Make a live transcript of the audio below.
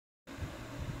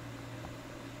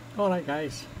Alright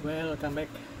guys, welcome back.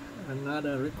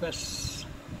 Another request.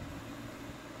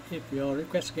 If your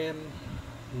request game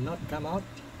not come out,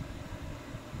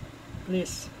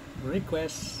 please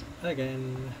request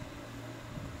again.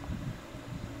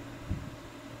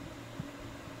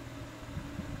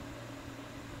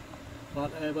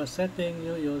 Whatever setting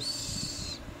you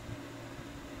use,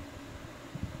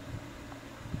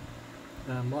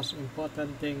 the most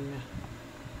important thing,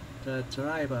 the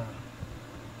driver.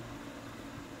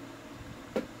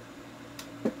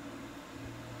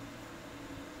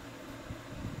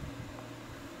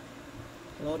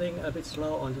 Loading a bit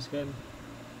slow on this game.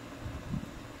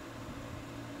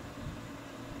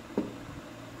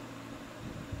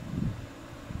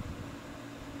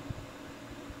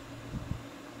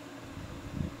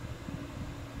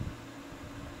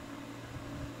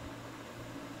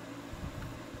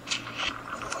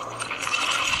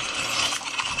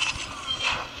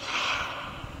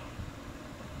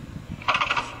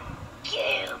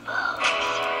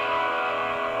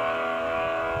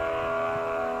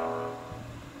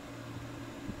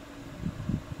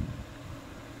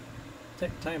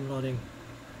 Take time loading.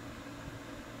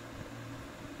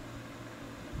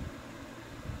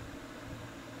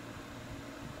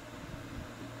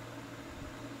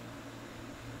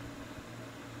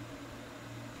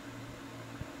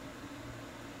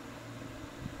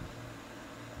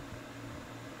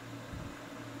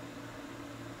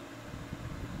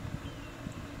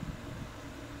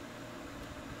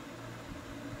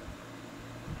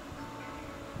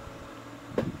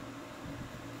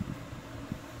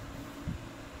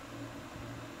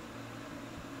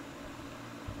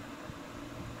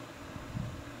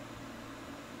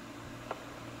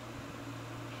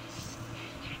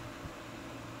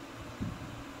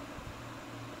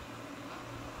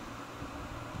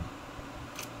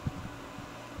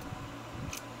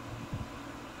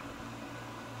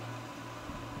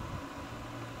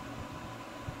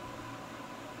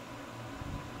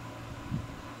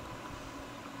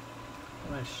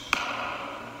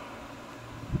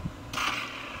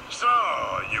 So,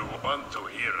 you want to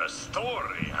hear a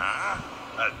story, huh?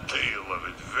 A tale of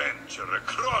adventure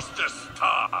across the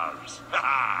stars.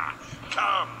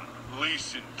 Come,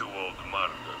 listen to old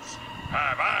Marcus.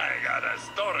 Have I got a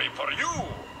story for you?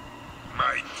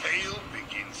 My tale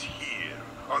begins here,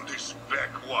 on this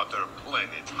backwater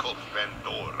planet called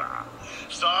Pandora.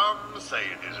 Some say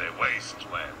it is a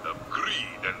wasteland of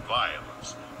greed and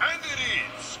violence, and it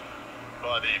is.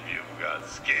 But if you've got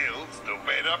skills to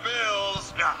pay the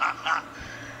bills,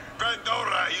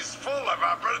 Pandora is full of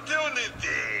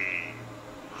opportunity.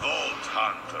 Vault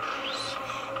hunters.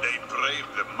 They brave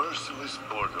the merciless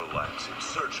borderlands in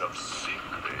search of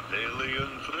secret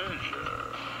alien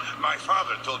treasure. My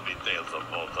father told me tales of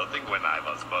vault hunting when I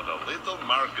was but a little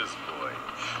Marcus boy.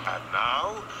 And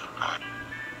now,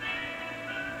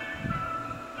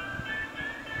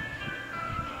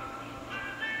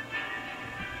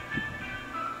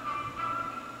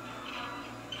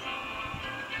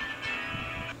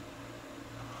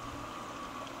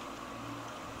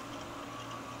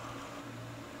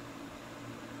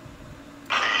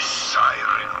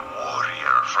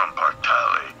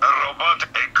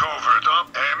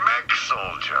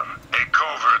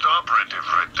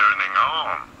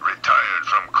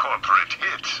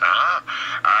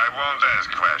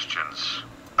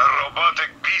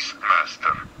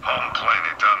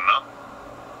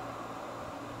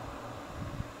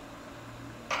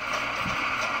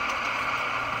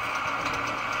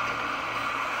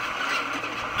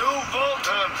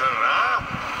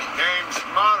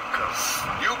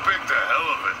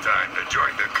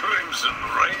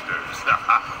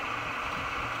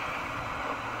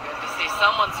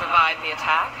 someone survived the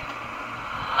attack.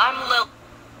 I'm Lil.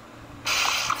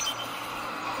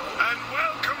 And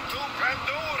welcome to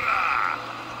Pandora!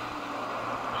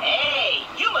 Hey,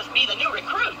 you must be the new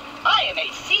recruit. I am a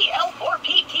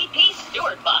CL4PTP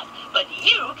steward bot, but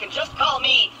you can just call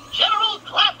me General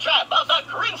Claptrap of the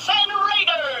Crimson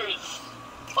Raiders.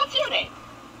 What's your name?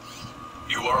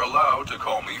 You are allowed to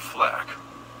call me Flack,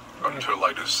 until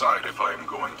I decide if I am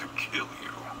going to kill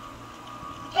you.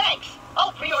 Thanks.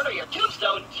 I'll pre-order your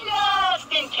tombstone just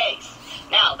in case.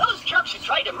 Now, those jerks who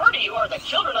tried to murder you are the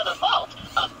Children of the Vault,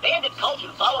 a bandit cult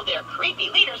who follow their creepy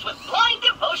leaders with blind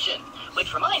devotion.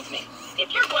 Which reminds me,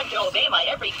 if you're going to obey my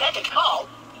every second call,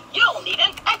 you'll need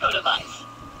an echo device.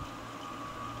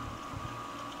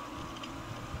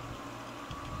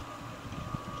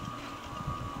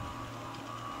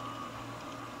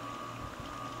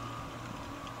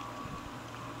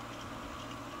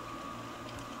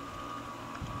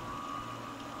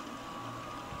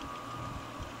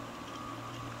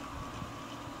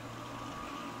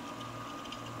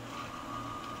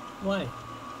 Why?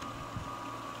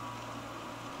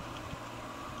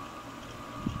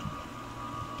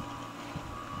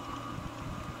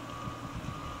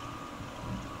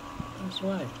 That's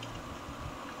why.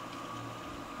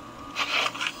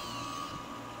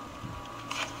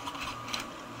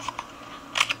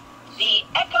 The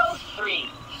Echo 3.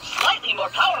 Slightly more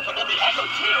powerful than the Echo 2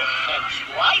 and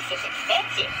twice as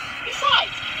expensive.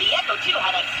 Besides, the Echo 2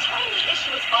 had a tiny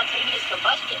issue with spontaneous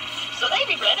combustion, so they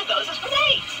rebranded those as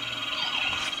grenades.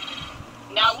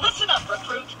 Now listen up,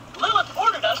 recruit. Lilith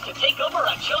ordered us to take over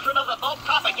a Children of the Vault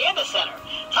propaganda center.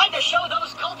 Time to show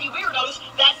those culty weirdos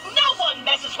that no one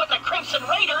messes with the Crimson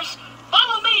Raiders.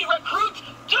 Follow me, recruit,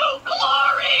 to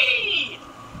glory!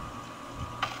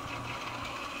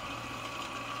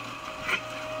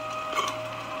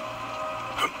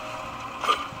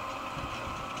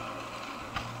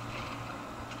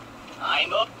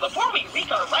 Before we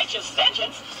wreak our righteous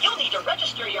vengeance, you'll need to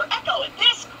register your Echo at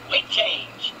this quick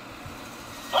change.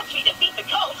 Once we defeat the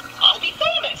cult, I'll be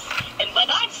famous. And when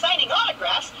I'm signing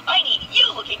autographs, I need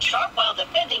you looking sharp while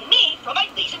defending me from my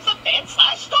legions of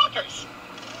fans/stalkers.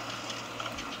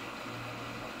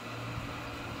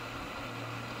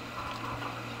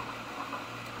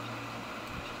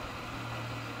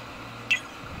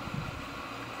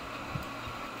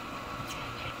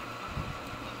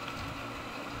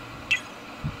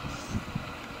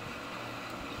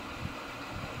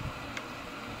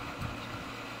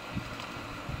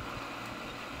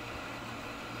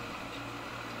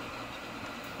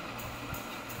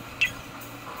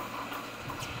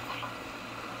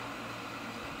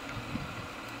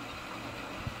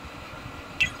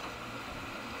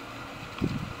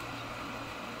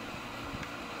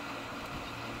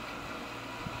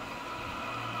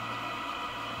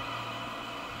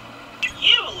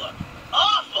 You look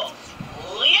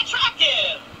awfully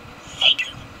attractive,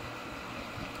 Satan.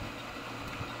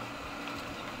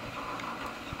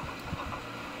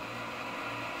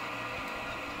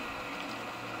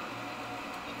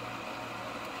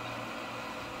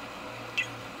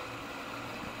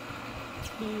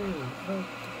 Okay.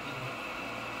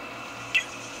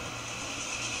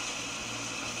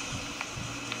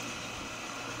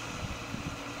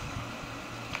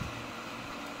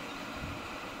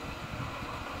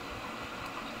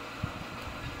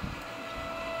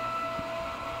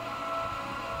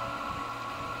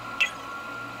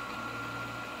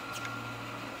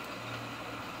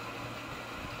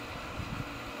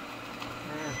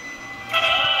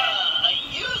 A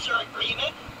user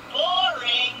agreement?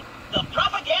 Boring. The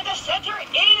propaganda center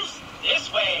is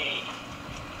this way.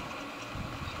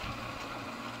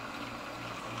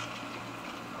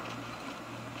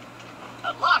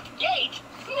 A locked gate?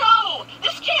 No!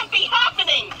 This can't be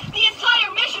happening! The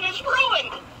entire mission is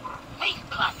ruined! Think,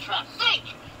 Claptrap, think!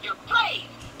 You're brave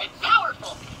and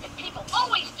powerful, and people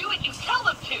always do what you tell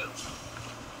them to.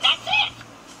 That's it!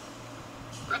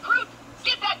 Recruit,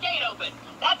 get that gate open.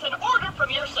 That's an order from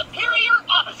your superior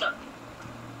officer.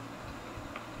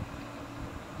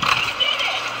 You did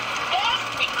it!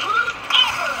 Best recruit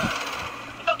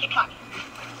ever! Don't get cocky.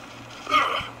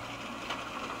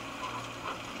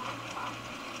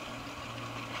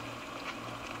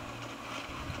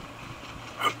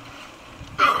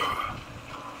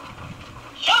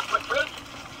 Jump, recruit!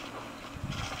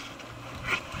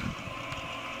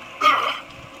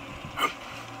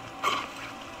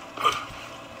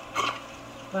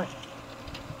 Right.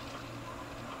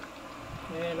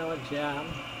 Hello, jam.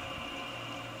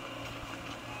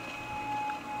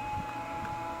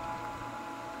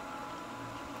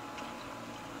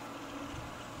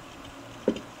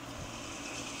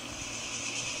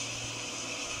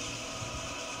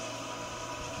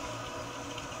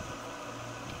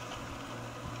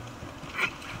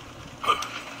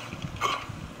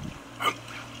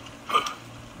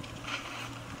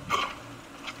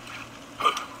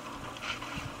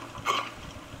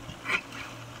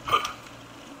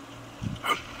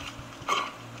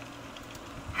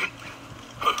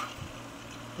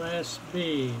 Press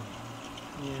B.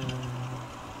 Yeah.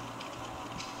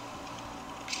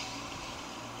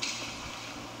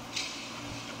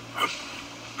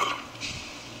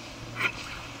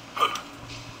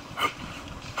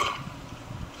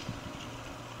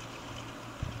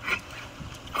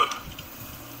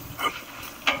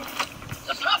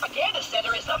 The propaganda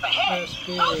center is up ahead.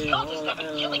 Okay, Those cultists have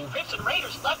been killing Crimson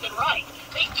Raiders left and right.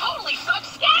 They totally suck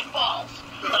scat balls.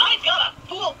 But I've got a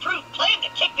foolproof plan to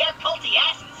kick their culty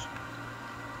asses.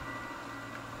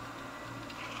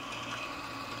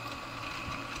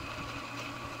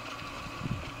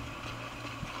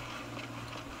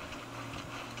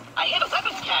 I have a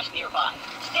weapons cache nearby.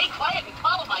 Stay quiet and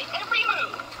follow my every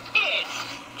move.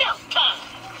 It's stealth time!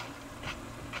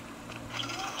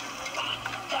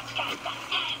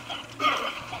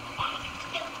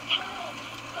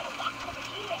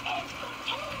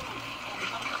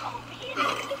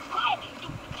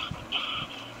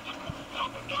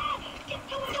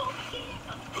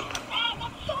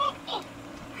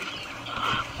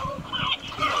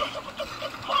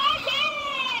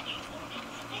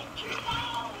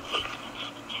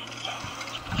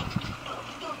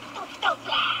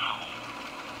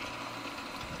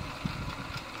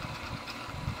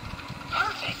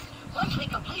 Perfect. Once we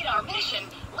complete our mission,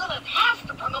 Lilith has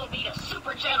to promote me to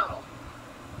Super General.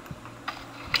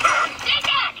 Get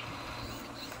back!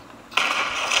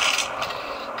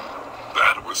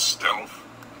 That was stealth.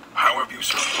 How have you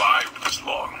survived this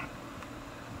long?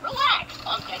 Relax.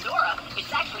 On Pandora,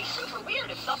 it's actually super weird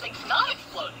if something's not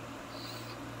exploding.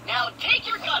 Now take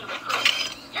your gun,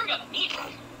 recruit. You're gonna need it.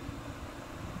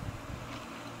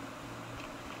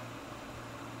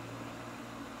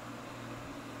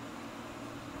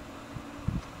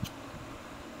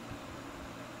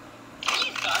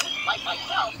 These guns, like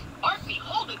myself, aren't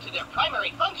beholden to their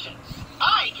primary function.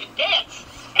 I can dance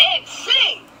and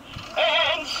sing.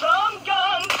 And some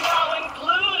guns now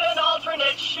include an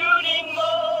alternate shooting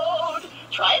mode.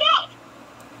 Try it out.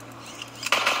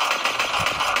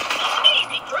 On me,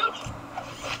 recruit.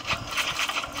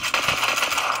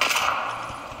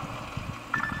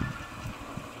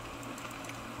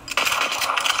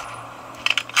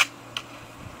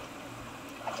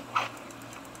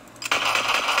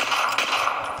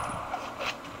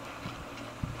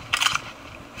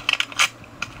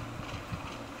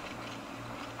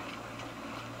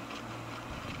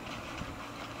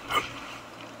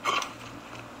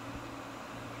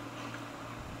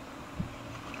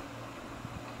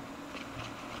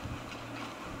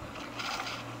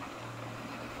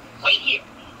 Wait here.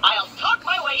 I'll talk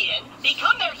my way in,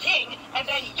 become their king, and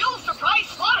then you'll surprise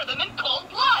slaughter them in cold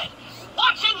blood.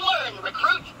 Watch and learn,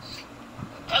 recruit.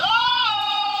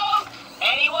 Hello?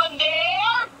 Anyone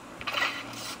there?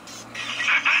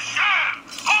 This is Sam,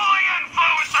 holy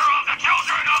influencer of the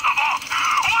children of the vault.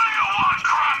 What do you want,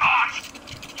 Crumbot?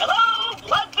 Hello,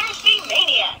 bloodthirsty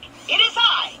maniac. It is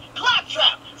I,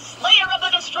 Claptrap, Slayer of the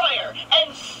Destroyer,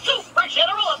 and Super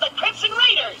General of the Crimson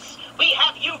Raiders. We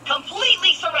have you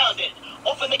completely surrounded.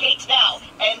 Open the gates now,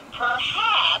 and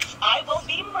perhaps I will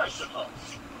be merciful.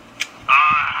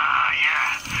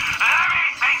 Yeah. Let me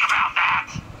think about that.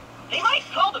 They might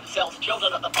call themselves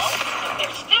children of the vault, but they're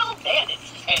still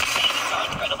bandits, and bandits are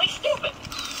incredibly stupid.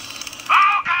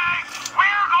 Okay,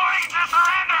 we're going to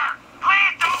surrender.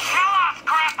 Please don't kill us,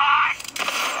 Crap-Eye.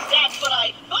 That's what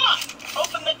I thought.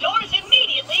 Open the doors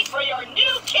immediately for your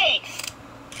new king.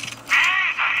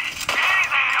 Easy.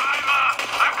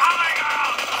 I'm coming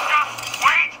out. Just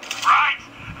wait right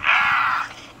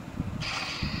there.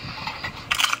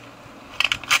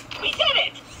 We did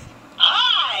it!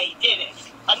 I did it!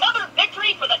 Another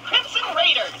victory for the Crimson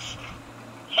Raiders!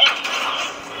 Hey,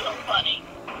 so funny.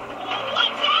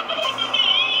 What's happening to me?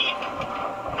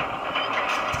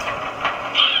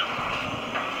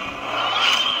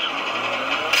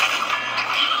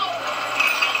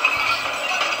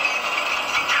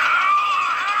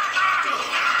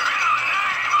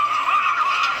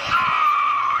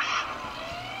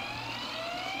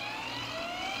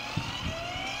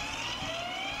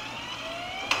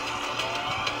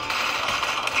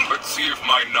 Let's see if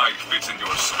my knife fits in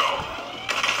your skull.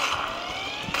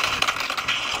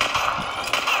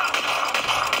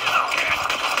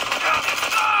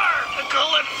 The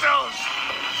Calypsos!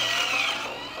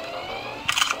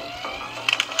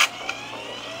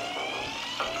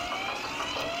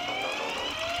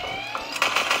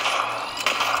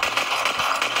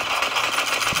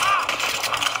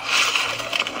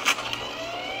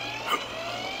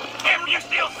 If you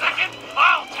steal second,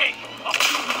 I'll take a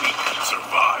few weeks To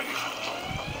survive.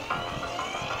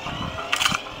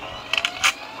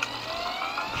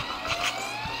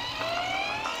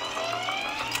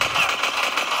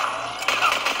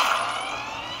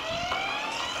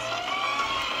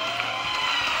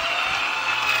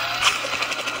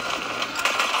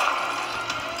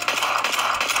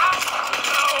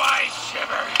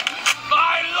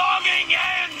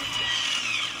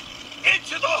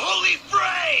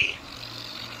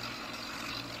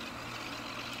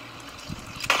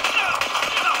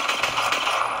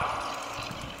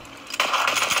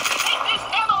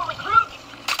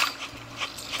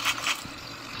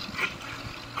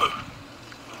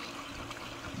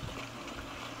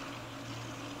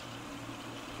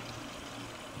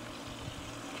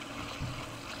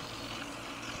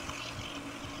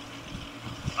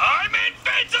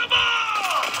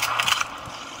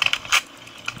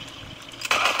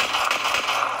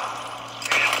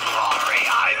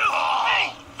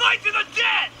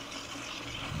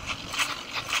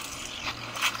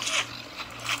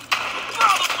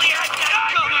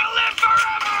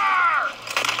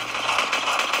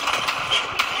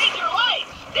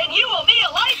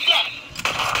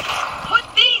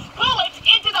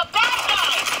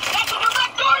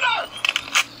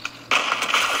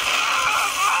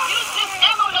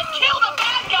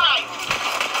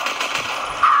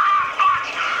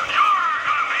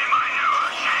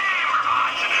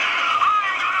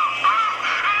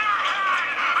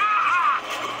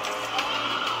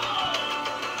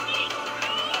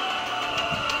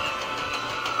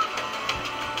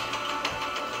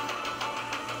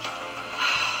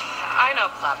 know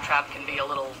Claptrap can be a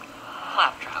little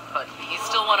claptrap, but he's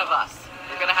still one of us.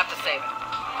 You're gonna have to save him.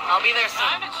 I'll be there soon.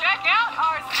 Time to check out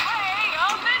our sleigh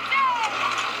of the day!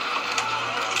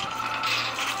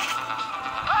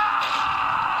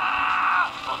 Ah!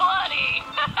 Bloody!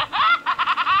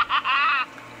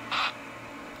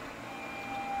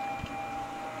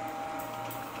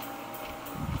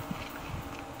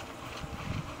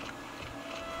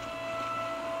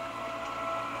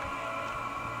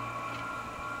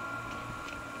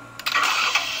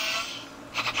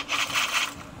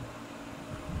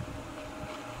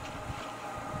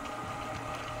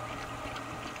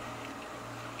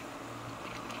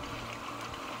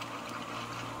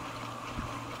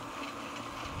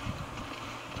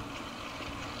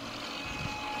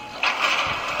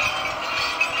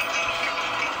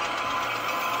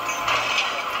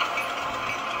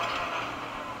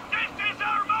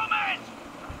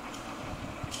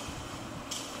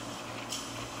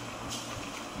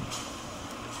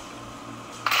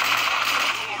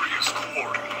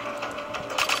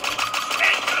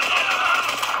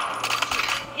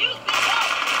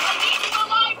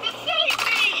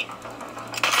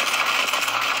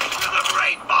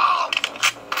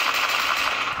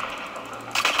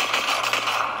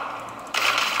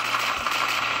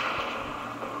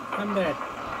 I'm dead.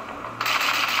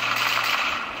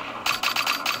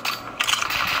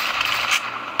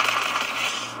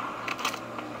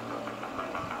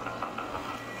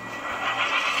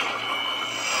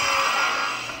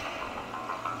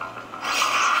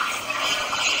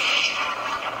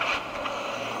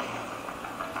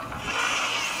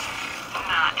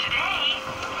 Not today.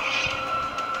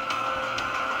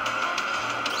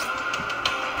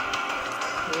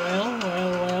 Well.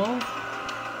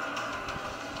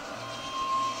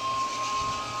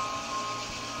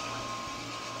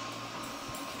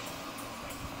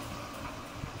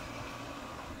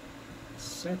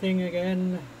 Setting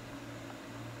again.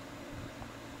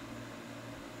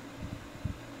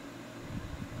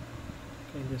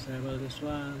 Can disable this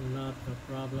one, not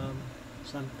a problem.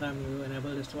 Sometimes you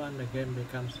enable this one, the game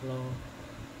becomes slow.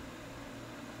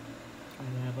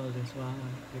 Enable this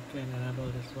one, you can enable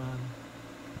this one.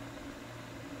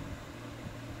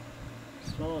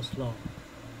 Slow.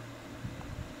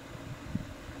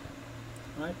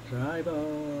 Right, driver.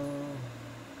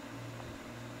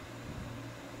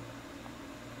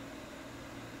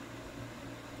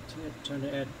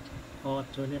 28 or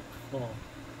 24.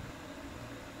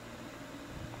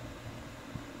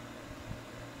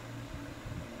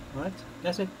 Alright,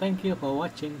 that's it. Thank you for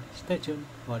watching. Stay tuned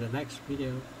for the next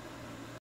video.